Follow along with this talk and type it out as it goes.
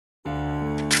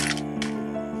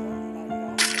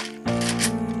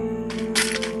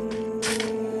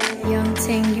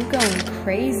Ting, you going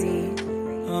crazy.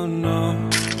 Oh no,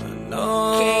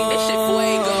 no. King, this shit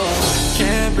fuego.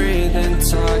 Can't breathe in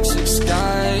toxic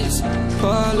skies.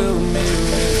 Pollute me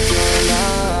with your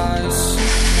lies.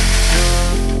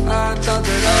 I thought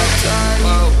that I'd die.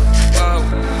 Whoa, whoa.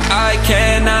 I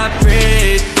cannot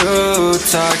breathe through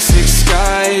toxic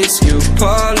skies. You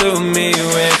pollute me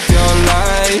with your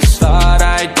lies. Thought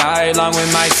I'd die along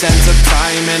with my sense of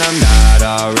time, and I'm not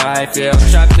alright. Feel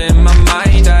trapped in my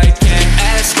mind, I can't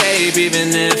escape even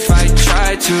if I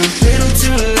try to. Little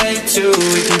too late, too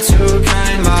weak and too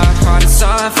kind. My heart is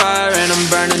on fire and I'm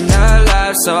burning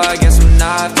alive, so I guess I'm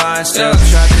not fine. Still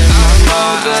trapped in my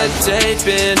mind. The date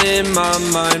been in my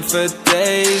mind for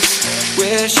days.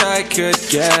 Wish I could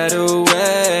get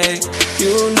away.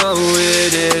 You know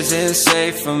it isn't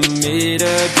safe for me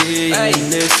to be in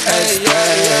this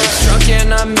headspace. Drunk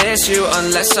and I miss you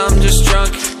unless I'm just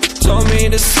drunk. Told me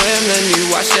to swim, then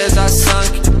you watched as I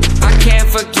sunk. I can't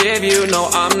forgive you, no,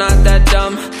 I'm not that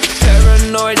dumb.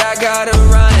 Paranoid, I gotta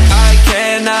run. I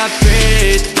cannot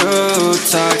breathe through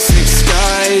toxic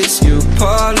skies. You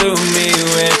pollute me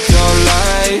with your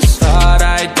lies. Thought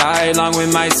I'd die along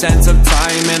with my sense of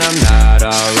time, and I'm not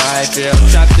alright. Feel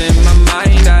trapped in my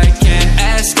mind, I can't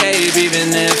escape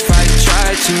even if I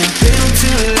try to. Little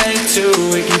too late, too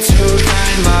weak and too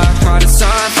kind. My heart is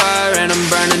on fire and I'm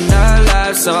burning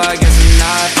alive, so I guess I'm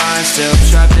not fine. Still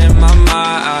trapped in my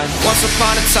mind. Once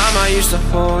upon a time I used to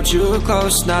hold you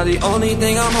close. Now the only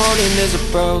thing I'm holding is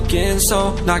a broken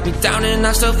soul. Knock me down and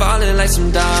I'm still falling like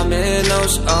some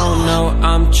dominoes. Oh no,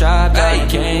 I'm trapped, I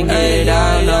can't get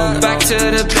out, no. Back to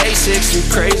the basics, you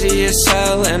crazy as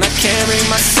hell, and I can't bring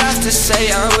myself to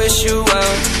say I wish you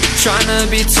well. Trying to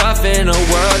be tough in a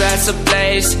world that's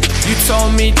ablaze. You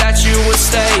told me that you would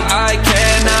stay. I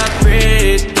cannot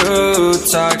breathe through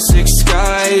toxic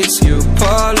skies. You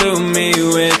pollute me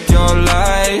with your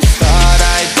lies. Thought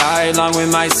I'd die along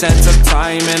with my sense of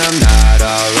time, and I'm not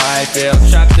alright. Feel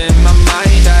trapped in my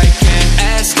mind, I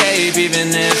can't escape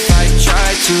even if I try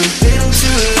to. Little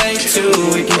too late, too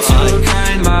weak and too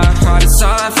kind. My heart is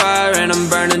on fire and I'm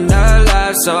burning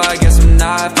alive, so I guess I'm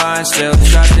not fine. Still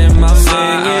trapped in my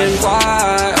mind.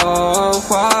 Why, oh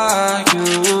why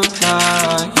you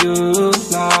lie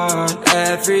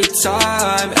every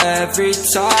time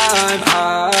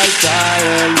I die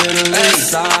a little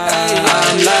inside.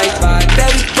 I'm like bye,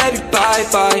 baby, bye,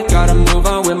 bye. Gotta move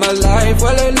on with my life,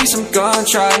 well at least I'm gonna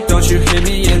try. Don't you hear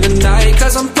me in the night,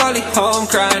 cause I'm probably home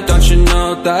crying. Don't you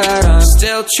know that I'm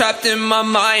still trapped in my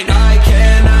mind. I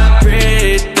cannot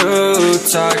breathe through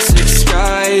toxic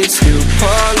skies. You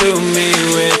pollute me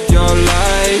with your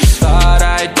lies. Thought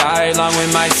I'd die along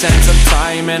with my sense of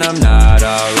time, and I'm not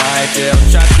alright. Feel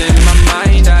trapped in my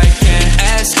mind, I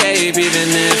can't escape even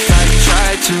if I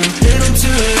try to. Little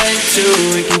too late, too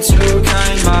weak and too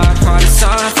kind. My heart is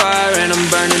on fire and I'm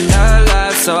burning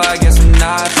alive, so I guess I'm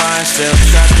not fine. Still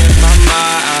trapped in my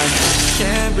mind.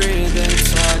 Can't breathe in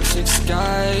toxic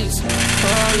skies.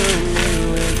 Pollute me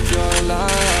with your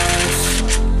lies.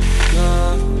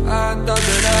 Yeah, I thought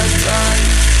that I'd die.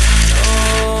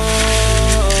 Oh.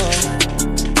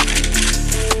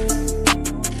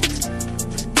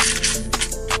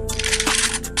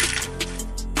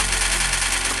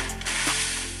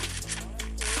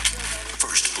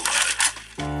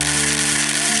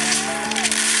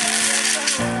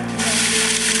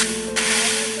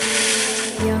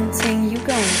 Ting, you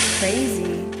going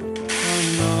crazy. Oh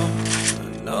no,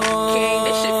 no. King,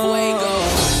 this shit fuego.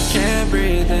 Can't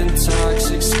breathe in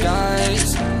toxic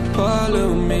skies.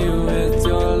 Pollute me with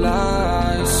your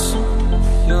lies.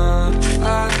 Yeah,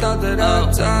 I thought that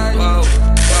I'd die. Whoa,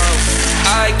 whoa.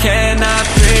 I cannot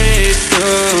breathe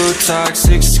through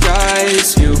toxic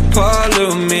skies. You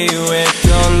pollute me with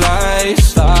your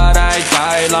lies. Thought I'd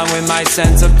die along with my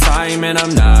sense of time, and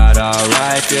I'm not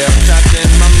alright. Feel trapped in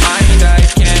my mind, I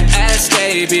can't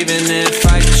escape even if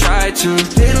I try to.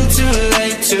 Little too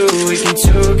late, too weak and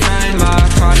too kind. My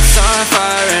heart is on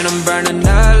fire and I'm burning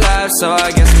alive, so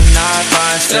I guess I'm not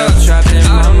fine. Still trapped in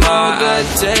my mind. The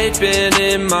date been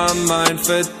in my mind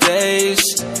for days.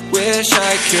 Wish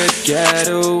I could get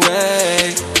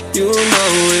away. You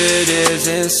know it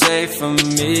isn't safe for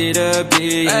me to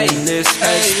be in this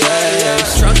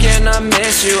headspace. Drunk and I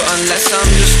miss you unless I'm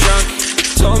just drunk.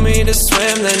 Told me to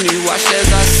swim, then you watched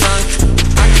as I sunk.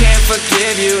 I can't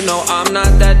forgive you, no, I'm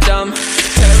not that dumb.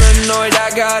 Paranoid, I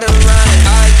gotta run.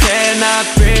 I cannot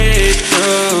breathe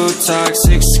through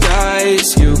toxic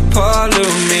skies. You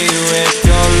pollute me with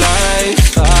your lies.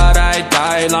 Thought I'd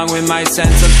die along with my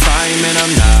sense of time, and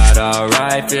I'm not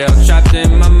alright. Feel trapped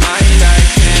in my mind, I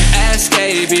can't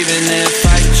escape even if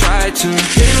I try to.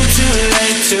 Little too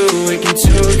late, too weak and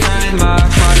too kind. My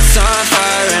heart is on fire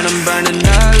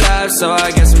so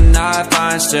I guess I'm not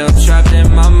fine. Still trapped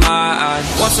in my mind.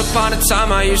 Once upon a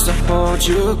time I used to hold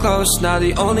you close. Now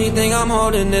the only thing I'm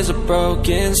holding is a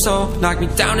broken soul. Knock me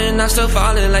down and I'm still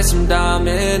falling like some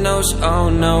dominoes.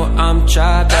 Oh no, I'm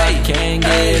trapped, I can't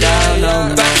get out,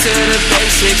 no. Back to the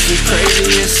basics, you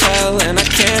crazy as hell, and I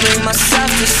can't bring myself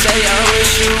to say I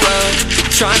wish you well.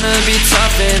 Trying to be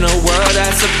tough in a world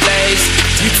that's ablaze.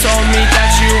 You told me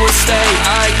that you would stay.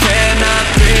 I cannot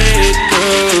breathe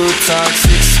through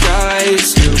toxic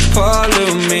skies. You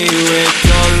pollute me with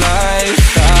your life.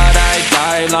 Thought I'd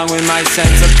die along with my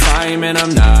sense of time, and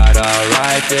I'm not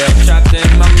alright. Feel trapped in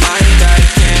my mind, I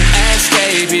can't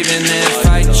escape even if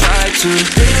I try to.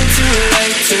 Feeling too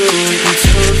late to even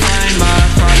to find my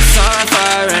heart is on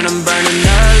fire and I'm burning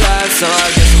alive, so I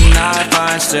guess I'm not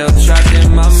fine. Still trapped in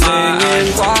my mind. Singing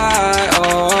why,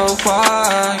 oh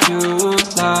why you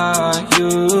lie, you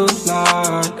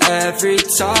lie. Every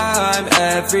time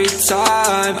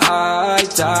I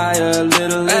die a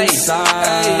little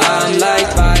inside. I'm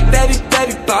like bye, baby,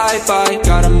 baby, bye, bye.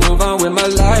 Gotta move on with my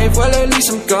life, well at least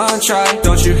I'm gonna try.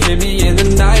 Don't you hear me in the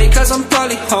night, cause I'm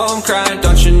probably home crying.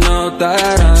 Don't you know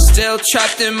that I'm still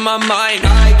trapped in my mind.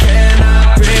 I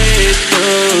cannot breathe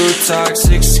through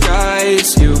toxic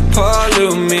skies. You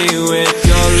pollute me with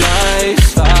your life.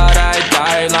 Thought I'd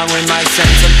die along with my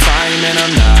sense of time, and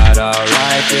I'm not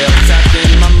alright. Feel trapped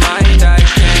in my mind, I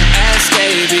can't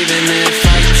escape even if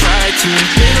I try to.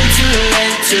 Feeling too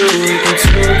late to even to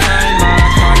find my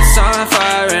heart is on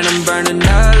fire and I'm burning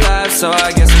alive, so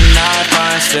I guess I'm not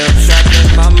fine. Still trapped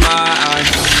in my mind.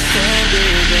 Can't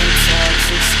breathe in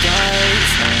toxic skies.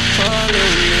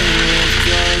 Pollute me with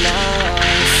your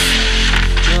lies.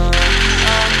 No, I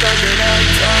thought that I'd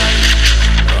die.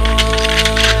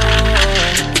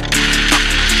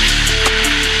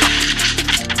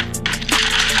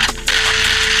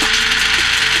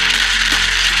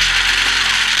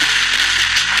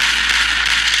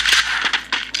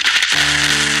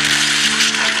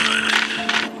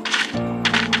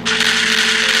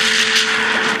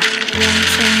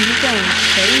 You going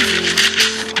crazy.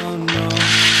 Oh no.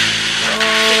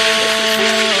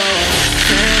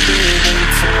 Can't breathe in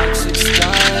toxic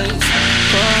skies.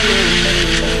 Pollute me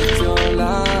with your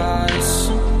lies.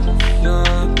 No,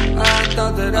 I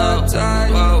thought that I'd die.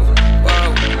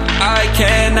 I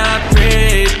cannot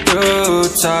breathe through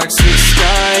toxic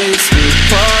skies. You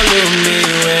pollute me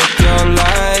with your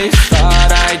life.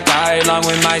 Thought I'd die along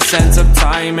with my sense of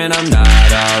time, and I'm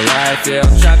not alright. Feel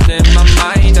trapped in my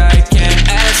mind, I can't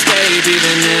escape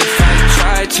even if I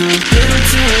try to. Little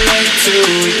too late to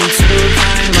even to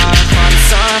find my heart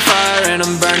is on fire and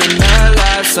I'm burning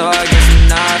alive, so I guess I'm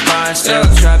not fine. Still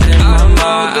trapped in my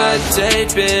mind. The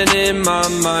date been in my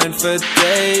mind for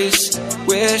days.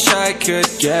 Wish I could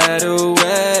get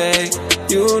away.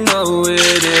 You know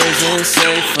it isn't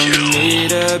safe for me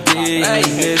to be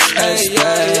in this space.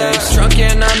 Drunk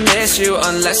and I miss you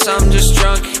unless I'm just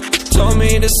drunk. Told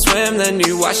me to swim, then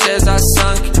you watched as I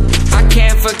sunk. I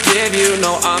can't forgive you,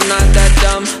 no I'm not that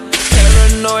dumb.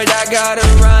 Paranoid, I gotta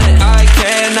run it. I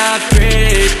cannot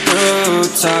breathe through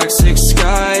toxic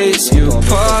skies. You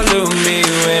pollute me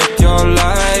with your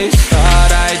lies.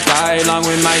 Thought I'd die along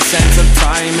with my sense of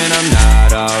time, and I'm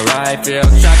not alright. Feel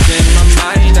trapped in my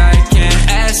mind, I can't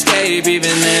escape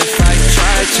even if I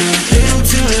try to. Little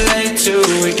too late to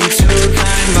weaken too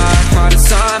kind. My heart is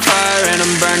on fire and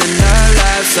I'm burning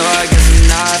alive, so I guess I'm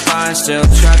not fine. Still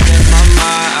trapped in my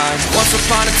mind. Once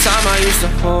upon a time I used to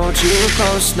hold you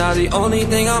close. Now the only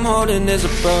thing I'm holding is a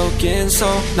broken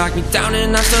soul. Knock me down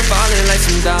and I'm still falling like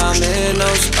some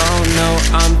dominoes. Oh no,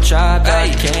 I'm trapped, I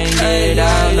can't get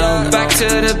out, no. Back to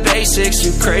the basics,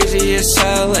 you crazy as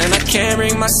hell, and I can't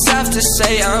bring myself to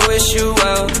say I wish you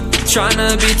well. Trying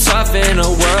to be tough in a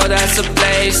world that's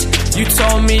ablaze. You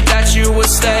told me that you would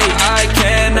stay. I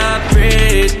cannot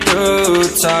breathe through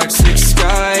toxic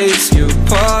skies. You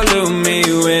pollute me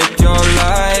with your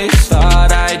life.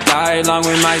 Thought I'd die along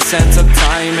with my sense of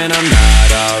time, and I'm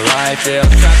not alright. Feel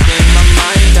trapped in my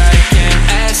mind, I can't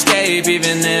escape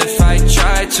even if I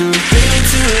try to. Feeling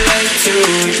too late to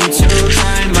even to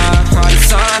find my heart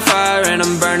is on fire and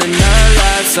I'm burning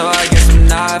alive, so I guess I'm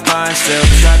not fine. Still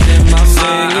trapped in my mind.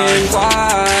 Singing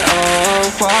why, oh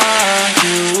why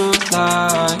you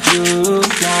lie, you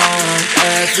lie.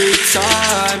 Every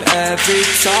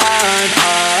time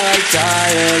I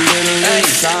die a little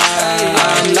inside.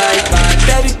 I'm like bye,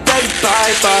 baby, baby,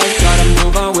 bye, bye. Gotta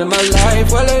move on with my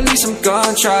life, well at least I'm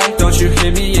gonna try. Don't you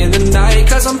hear me in the night,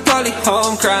 cause I'm probably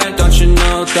home crying. Don't you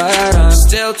know that I'm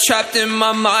still trapped in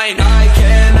my mind. I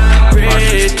cannot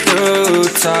breathe through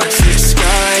toxic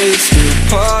skies. You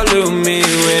pollute me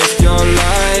with your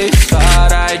life.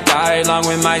 Thought I'd die along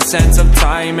with with my sense of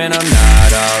time, and I'm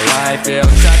not alright. Feel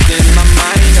trapped in my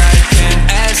mind, I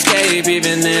can't escape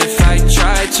even if I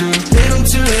try to. Little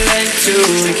too late, too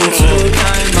weak and too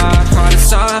kind. My heart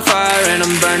is on fire and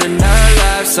I'm burning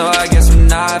alive, so I guess I'm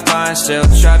not fine. Still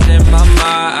trapped in my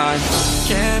mind.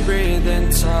 Can't breathe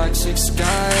in toxic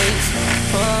skies.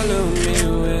 Pollute me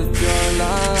with your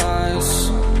lies.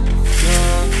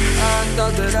 Yeah, I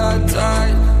thought that I'd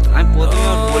die. I'm putting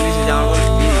on police down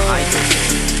for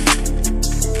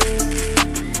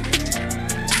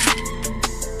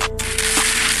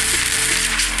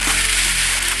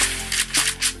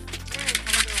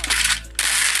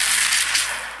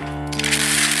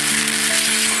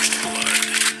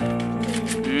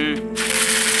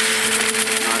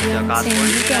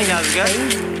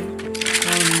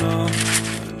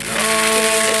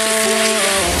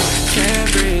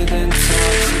Can't breathe in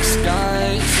toxic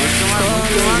skies.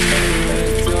 Pollute me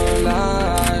with your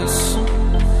lies.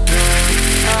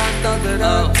 I thought that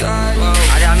I'd die.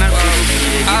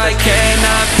 I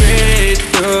cannot breathe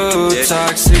through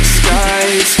toxic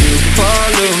skies. You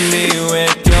pollute me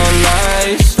with your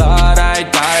lies. Thought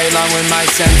I'd die along with my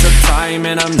sense of time,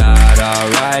 and I'm not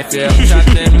alright. Feel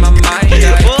trapped in my mind,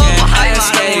 I can't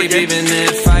escape even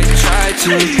if I try to.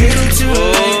 Little too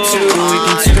late, too weak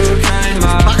and too kind.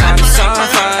 My heart is on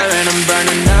fire and I'm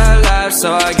burning alive,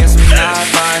 so I guess I'm not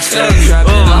fine. Still trapped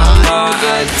in my mind.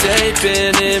 I've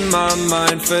been in my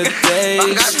mind for days.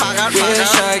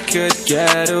 Wish I could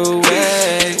get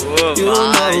away. You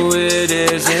know it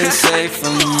isn't safe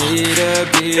for me to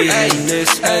be in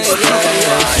this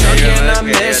headspace. Drunk and I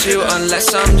miss you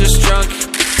unless I'm just drunk.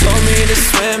 Told me to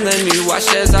swim, then you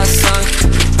watched as I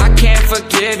sunk. I can't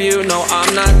forgive you, no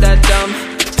I'm not that dumb.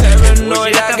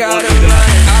 Paranoid, I gotta run.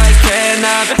 I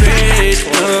cannot breathe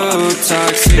through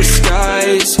toxic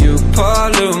skies.